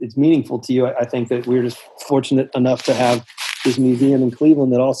something that is meaningful to you, I think that we're just fortunate enough to have this museum in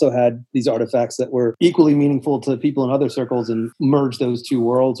Cleveland that also had these artifacts that were equally meaningful to people in other circles, and merge those two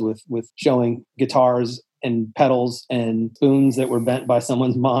worlds with showing guitars and pedals and spoons that were bent by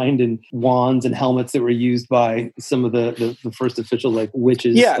someone's mind, and wands and helmets that were used by some of the first official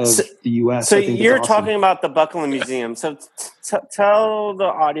witches of the U.S. So you're talking about the Buckland Museum. So tell the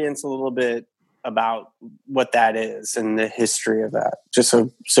audience a little bit about what that is and the history of that, just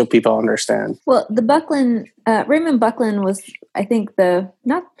so people understand. Well, the Buckland, Raymond Buckland was, I think,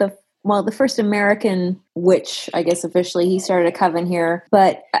 not the the first American witch, I guess officially, he started a coven here.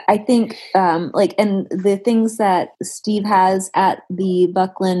 But I think and the things that Steve has at the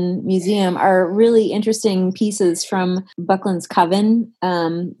Buckland Museum are really interesting pieces from Buckland's coven,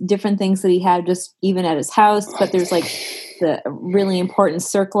 different things that he had just even at his house. But there's like the really important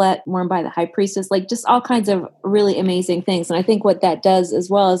circlet worn by the high priestess, like just all kinds of really amazing things. And I think what that does as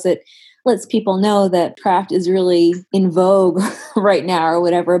well is it lets people know that craft is really in vogue right now or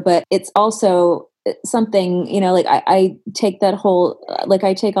whatever, but it's also something, like I take that whole, like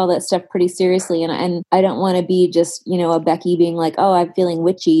I take all that stuff pretty seriously, and I don't want to be just, a Becky being like, oh, I'm feeling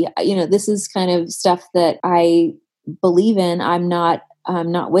witchy. This is kind of stuff that I believe in. I'm not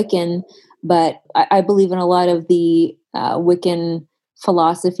Wiccan, but I believe in a lot of the Wiccan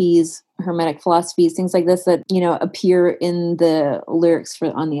philosophies, Hermetic philosophies, things like this that appear in the lyrics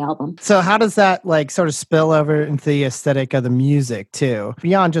on the album. So how does that like sort of spill over into the aesthetic of the music too?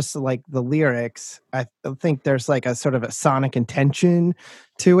 Beyond just like the lyrics, I think there's like a sort of a sonic intention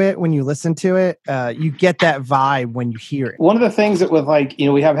to it when you listen to it. You get that vibe when you hear it. One of the things that with like,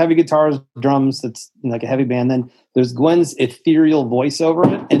 we have heavy guitars, drums, that's like a heavy band. Then there's Gwen's ethereal voice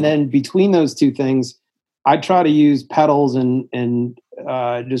over it. And then between those two things, I try to use pedals and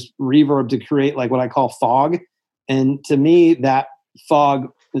just reverb to create like what I call fog. And to me, that fog,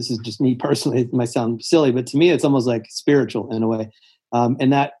 this is just me personally, it might sound silly, but to me, it's almost like spiritual in a way.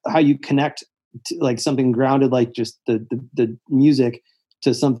 And that how you connect to like something grounded, like just the music,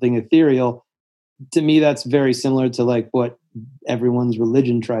 to something ethereal. To me, that's very similar to like what everyone's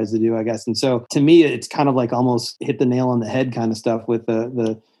religion tries to do, I guess. And so to me, it's kind of like almost hit the nail on the head kind of stuff with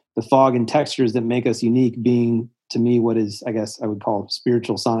the fog and textures that make us unique being, to me, what is, I guess I would call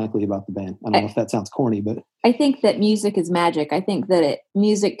spiritual sonically about the band. I don't know if that sounds corny, but I think that music is magic. I think that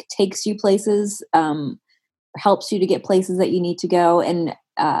music takes you places, helps you to get places that you need to go. And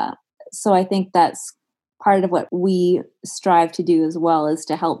so I think that's part of what we strive to do as well, is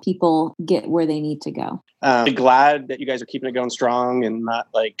to help people get where they need to go. I'm glad that you guys are keeping it going strong and not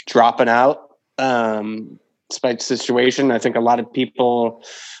like dropping out despite the situation. I think a lot of people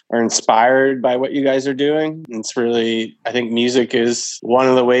are inspired by what you guys are doing. It's really, I think music is one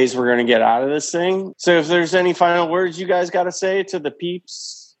of the ways we're going to get out of this thing. So if there's any final words you guys got to say to the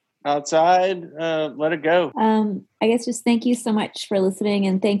peeps outside, let it go. I guess just thank you so much for listening,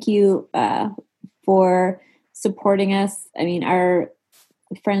 and thank you for supporting us. I mean, our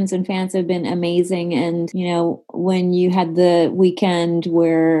friends and fans have been amazing. And, when you had the weekend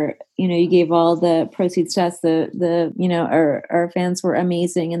where, you gave all the proceeds to us, our fans were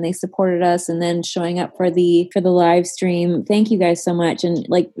amazing and they supported us, and then showing up for the live stream. Thank you guys so much. And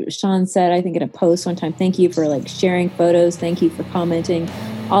like Sean said, I think in a post one time, thank you for like sharing photos. Thank you for commenting.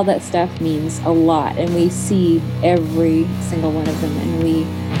 All that stuff means a lot. And we see every single one of them and we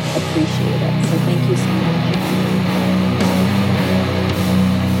appreciate it. So thank you so much.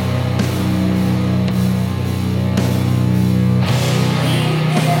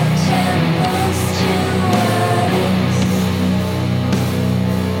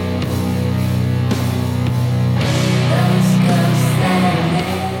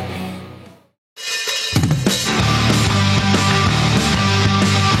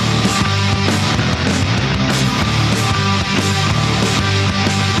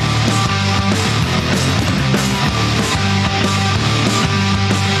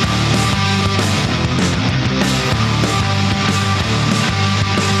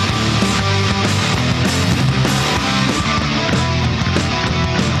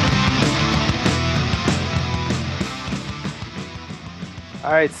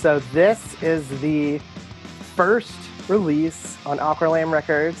 All right, so this is the first release on Awkward Lamb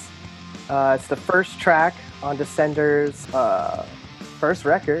Records. It's the first track on Descender's first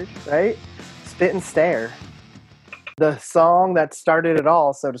record, right? Spit and Stare. The song that started it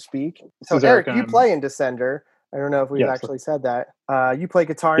all, so to speak. So Eric, you play in Descender. I don't know if we've actually said that. You play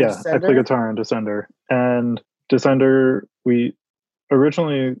guitar in Descender? Yeah, I play guitar in Descender. And Descender, we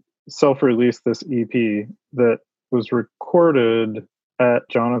originally self-released this EP that was recorded at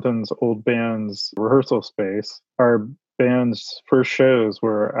Jonathan's old band's rehearsal space. Our band's first shows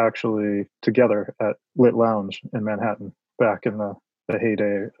were actually together at Lit Lounge in Manhattan back in the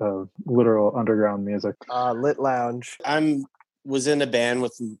heyday of literal underground music. Lit Lounge. I was in a band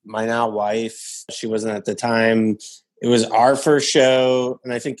with my now wife. She wasn't at the time. It was our first show,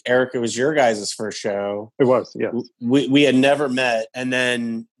 and I think, Eric, it was your guys' first show. It was, yeah. We had never met, and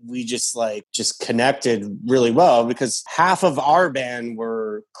then we just connected really well because half of our band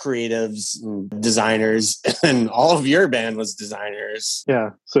were creatives and designers and all of your band was designers.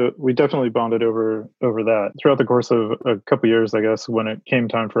 Yeah. So we definitely bonded over that. Throughout the course of a couple of years, I guess, when it came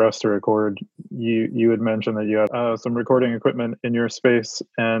time for us to record, you had mentioned that you had some recording equipment in your space.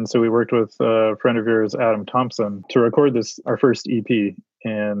 And so we worked with a friend of yours, Adam Thompson, to record our first EP.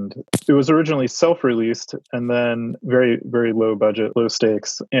 And it was originally self-released and then very, very low budget, low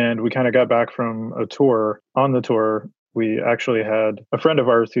stakes. And we kind of got back from a tour. On the tour, we actually had a friend of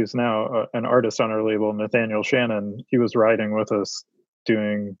ours who's now an artist on our label, Nathaniel Shannon. He was riding with us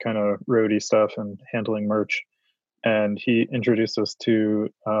doing kind of roadie stuff and handling merch. And he introduced us to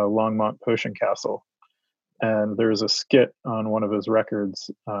Longmont Potion Castle. And there's a skit on one of his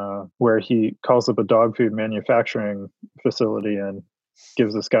records where he calls up a dog food manufacturing facility and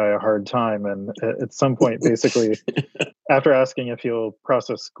gives this guy a hard time. And at some point, basically, after asking if he'll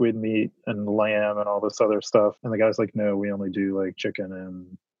process squid meat and lamb and all this other stuff, and the guy's like, no, we only do like chicken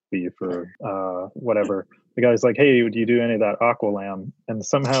and beef or whatever. The guy's like, hey, do you do any of that aqua lamb? And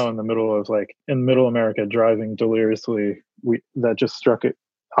somehow in middle America, driving deliriously, that just struck it.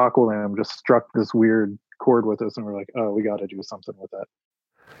 Aqua lamb just struck this weird chord with us, and we're like, oh, we got to do something with that.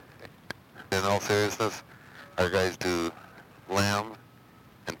 In all seriousness, our guys do lamb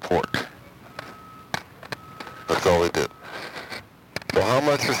and pork. That's all we do. So how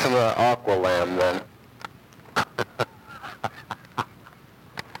much is some of the aqua lamb then?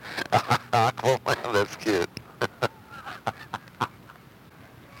 Aqua lamb, that's cute.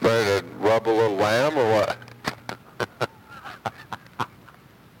 Ready to rub a little lamb or what?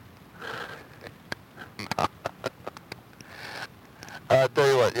 I'll tell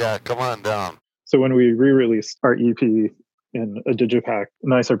you what, yeah, come on down. So when we re-released our EP in a digipack,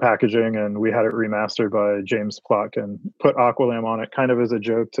 nicer packaging, and we had it remastered by James Pluck and put Aqualam on it kind of as a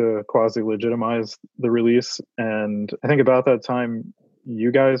joke to quasi-legitimize the release. And I think about that time,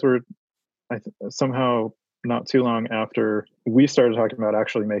 you guys were somehow not too long after we started talking about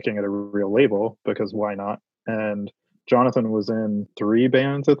actually making it a real label, because why not? And Jonathan was in 3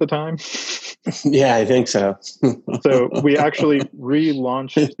 bands at the time. Yeah, I think so. So we actually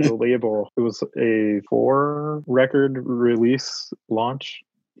relaunched the label. It was a 4-record release launch.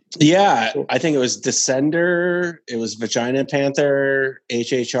 Yeah, I think it was Descender, it was Vagina Panther,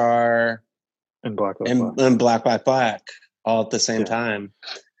 HHR, and Black Black, all at the same time.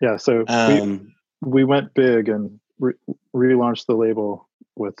 Yeah, so we went big and relaunched the label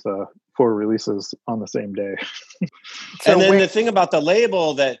with 4 releases on the same day. So and then the thing about the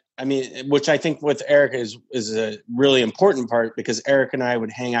label that, I mean, which I think with Eric is a really important part, because Eric and I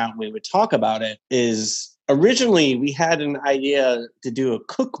would hang out and we would talk about it, is originally we had an idea to do a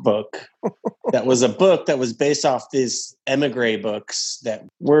cookbook that was a book that was based off these Emigre books that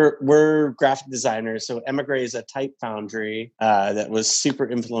we're graphic designers. So Emigre is a type foundry that was super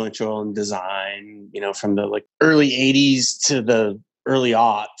influential in design, from the early 80s to the early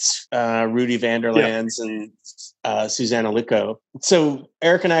aughts, Rudy Vanderlands and Susanna Lico. So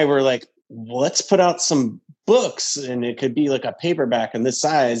Eric and I were like, let's put out some books, and it could be like a paperback in this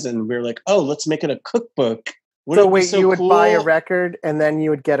size. And we were like, oh, let's make it a cookbook. So wait, you would buy a record and then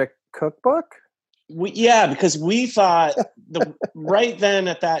you would get a cookbook? Because we thought right then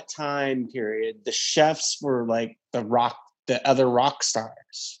at that time period, the chefs were like the other rock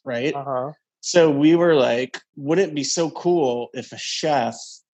stars, right? Uh-huh. So we were like, wouldn't it be so cool if a chef,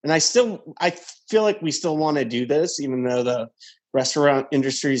 and I feel like we still want to do this, even though the restaurant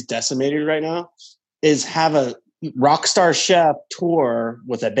industry is decimated right now, is have a rock star chef tour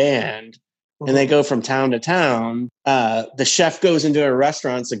with a band, and they go from town to town. The chef goes into a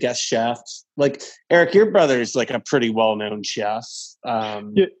restaurant, it's a guest chef. Like Eric, your brother is like a pretty well-known chef.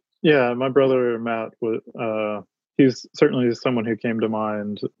 Yeah, my brother Matt he's certainly someone who came to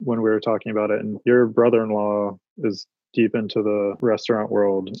mind when we were talking about it. And your brother-in-law is deep into the restaurant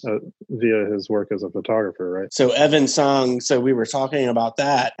world via his work as a photographer, right? So Evan Song, so we were talking about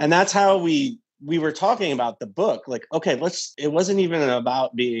that. And that's how we were talking about the book. Like, okay, it wasn't even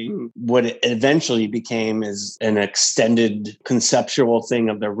about being what it eventually became as an extended conceptual thing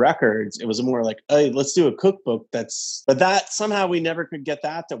of the records. It was more like, hey, let's do a cookbook but that somehow we never could get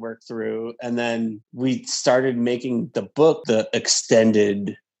that to work through. And then we started making the book, the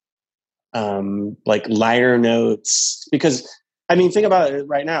extended, liner notes, because I mean, think about it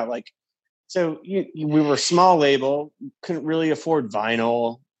right now. So we were a small label, couldn't really afford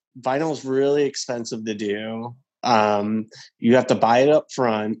vinyl. Vinyl is really expensive to do. You have to buy it up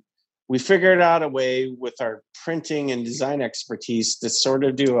front. We figured out a way with our printing and design expertise to sort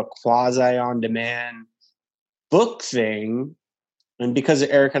of do a quasi on-demand book thing. And because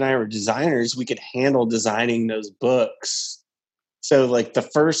Eric and I were designers, we could handle designing those books. So like the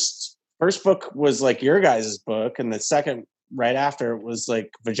first book was like your guys' book, and the second right after it was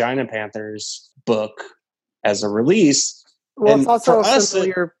like Vagina Panthers book as a release. Well, and it's also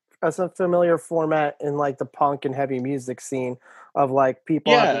for a familiar format in like the punk and heavy music scene of like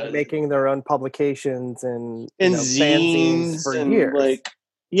people have been making their own publications and zines for and years. Like,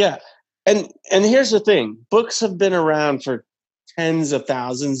 yeah. And here's the thing. Books have been around for tens of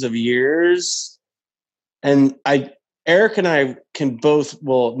thousands of years. And Eric and I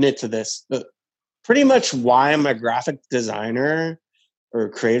will admit to this, but pretty much why I'm a graphic designer or a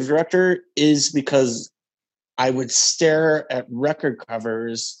creative director is because I would stare at record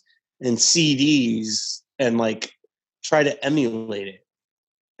covers and CDs and like try to emulate it.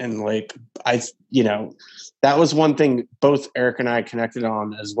 And like, that was one thing both Eric and I connected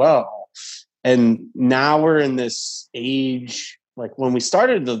on as well. And now we're in this age, like when we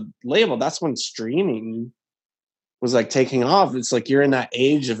started the label, that's when streaming was like taking off. It's like you're in that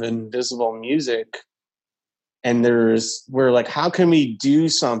age of invisible music. And we're like, how can we do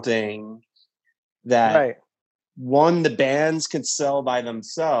something that one, the bands could sell by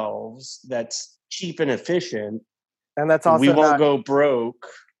themselves, that's cheap and efficient, and that's also we won't go broke,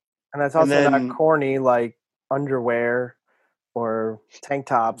 and that's also not corny like underwear or tank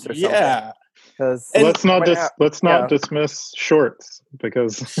tops or something. Because let's not dismiss shorts,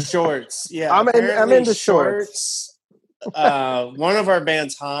 because shorts. Yeah, I'm into shorts. One of our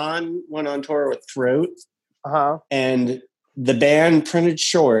bands, Han, went on tour with Throat, and the band printed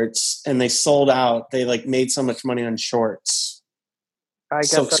shorts, and they sold out. They like made so much money on shorts,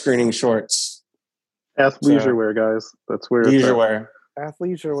 silk screening shorts. Athleisure wear, guys. That's where leisure wear.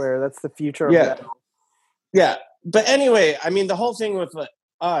 Athleisure wear. That's the future of that. Yeah, but anyway, I mean, the whole thing with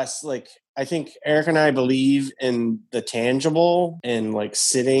us, like, I think Eric and I believe in the tangible and like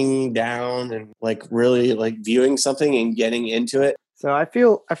sitting down and like really like viewing something and getting into it. So I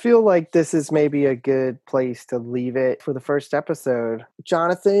feel like this is maybe a good place to leave it for the first episode.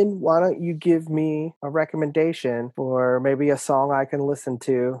 Jonathan, why don't you give me a recommendation for maybe a song I can listen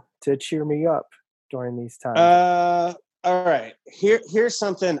to cheer me up during these times? All right. Here's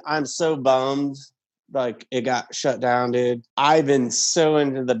something I'm so bummed like it got shut down, dude. I've been so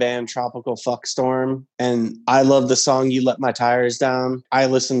into the band Tropical Fuckstorm, and I love the song You Let My Tires Down. I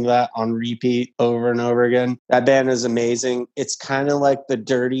listen to that on repeat over and over again. That band is amazing. It's kind of like the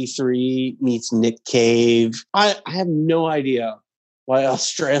Dirty Three meets Nick Cave. I have no idea why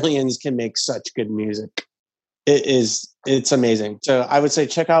Australians can make such good music. It's amazing. So I would say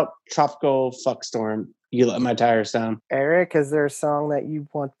check out Tropical Fuckstorm. You Let My Tires Down. Eric, is there a song that you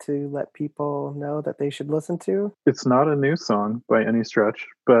want to let people know that they should listen to? It's not a new song by any stretch,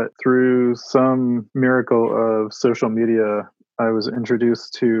 but through some miracle of social media, I was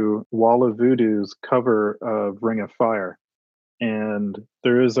introduced to Wall of Voodoo's cover of Ring of Fire. And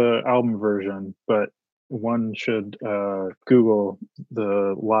there is an album version, but one should Google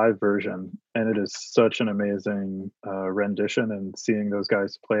the live version, and it is such an amazing rendition, and seeing those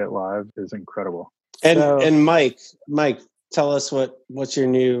guys play it live is incredible. And Mike, tell us what's your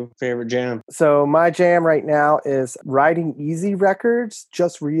new favorite jam? So my jam right now is Riding Easy Records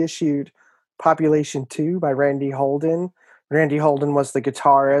just reissued Population 2 by Randy Holden. Randy Holden was the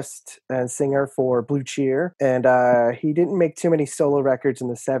guitarist and singer for Blue Cheer, and he didn't make too many solo records in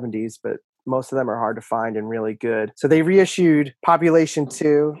the 70s, but most of them are hard to find and really good. So they reissued Population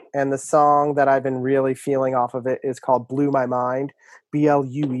 2, and the song that I've been really feeling off of it is called Blew My Mind,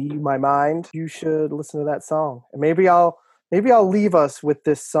 BLUE, My Mind. You should listen to that song. And maybe I'll leave us with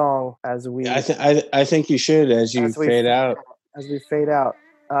this song as we... I think you should as you fade out. As we fade out.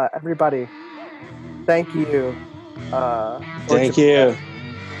 Everybody, thank you. Thank you.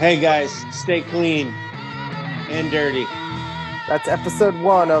 Hey guys, stay clean and dirty. That's episode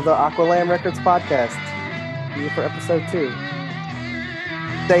 1 of the Aqualam Records podcast. See you for episode 2.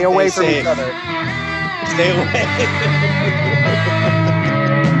 Stay away from each other. Stay away.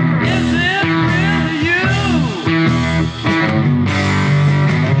 Is it really you?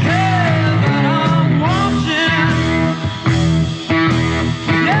 Hey, but I'm watching.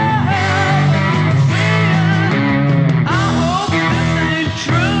 Yeah, I'm seeing. I hope this ain't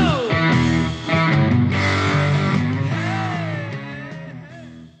true.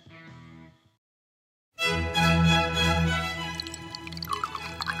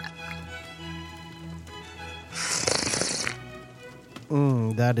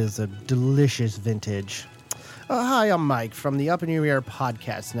 That is a delicious vintage. Hi, I'm Mike from the Up in Your Ear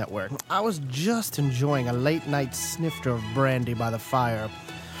Podcast Network. I was just enjoying a late night snifter of brandy by the fire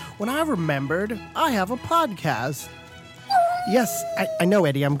when I remembered I have a podcast. Yes, I know,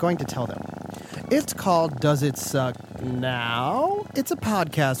 Eddie. I'm going to tell them. It's called Does It Suck Now? It's a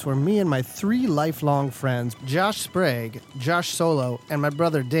podcast where me and my 3 lifelong friends, Josh Sprague, Josh Solo, and my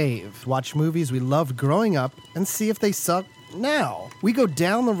brother Dave, watch movies we loved growing up and see if they suck now. We go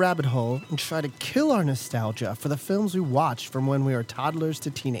down the rabbit hole and try to kill our nostalgia for the films we watched from when we were toddlers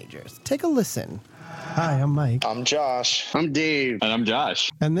to teenagers. Take a listen. Hi, I'm Mike. I'm Josh. I'm Dave. And I'm Josh.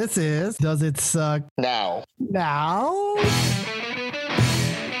 And this is Does It Suck Now? Now?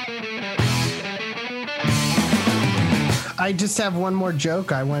 I just have one more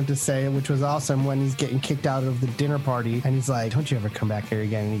joke I wanted to say, which was awesome when he's getting kicked out of the dinner party. And he's like, don't you ever come back here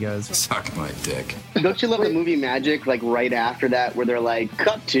again. And he goes, Suck my dick. Don't you love the movie Magic, like right after that, where they're like,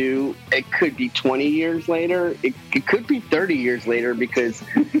 cut to, it could be 20 years later. It could be 30 years later because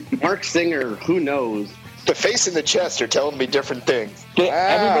Mark Singer, who knows? The face and the chest are telling me different things.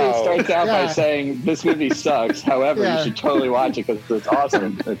 Everybody starts out by saying, this movie sucks. However, Yeah. you should totally watch it because it's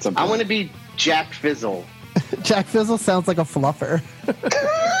awesome. It's I want to be Jack Fizzle. Jack Fizzle sounds like a fluffer.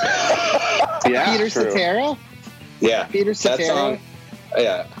 Yeah, Peter true. Cetera? Yeah. Peter That Cetera? song.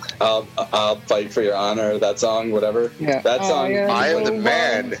 Yeah. I'll fight for your honor. That song, whatever. Yeah. That song. yeah. I am the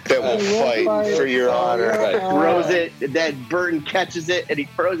man that will fight for your honor. Right. Throws it, then Burton catches it, and he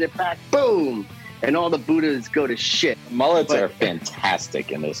throws it back. Boom! And all the Buddhas go to shit. Mullets But- are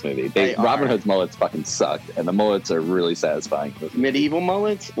fantastic in this movie. They Robin are. Hood's mullets fucking sucked, and the mullets are really satisfying. Medieval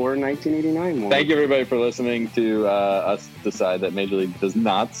mullets or 1989 ones? Thank you, everybody, for listening to us decide that Major League does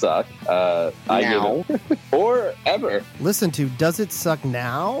not suck. I Now. give it. Or ever. Listen to Does It Suck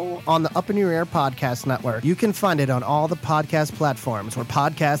Now on the Up in Your Air Podcast Network. You can find it on all the podcast platforms where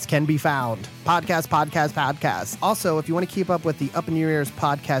podcasts can be found. Podcast. Also, if you want to keep up with the Up in Your Ears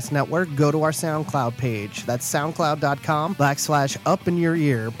Podcast Network, go to our SoundCloud page. That's soundcloud.com/Up in Your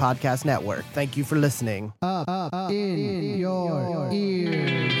Ear Podcast Network. Thank you for listening. Up in your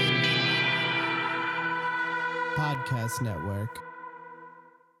ears. Podcast Network.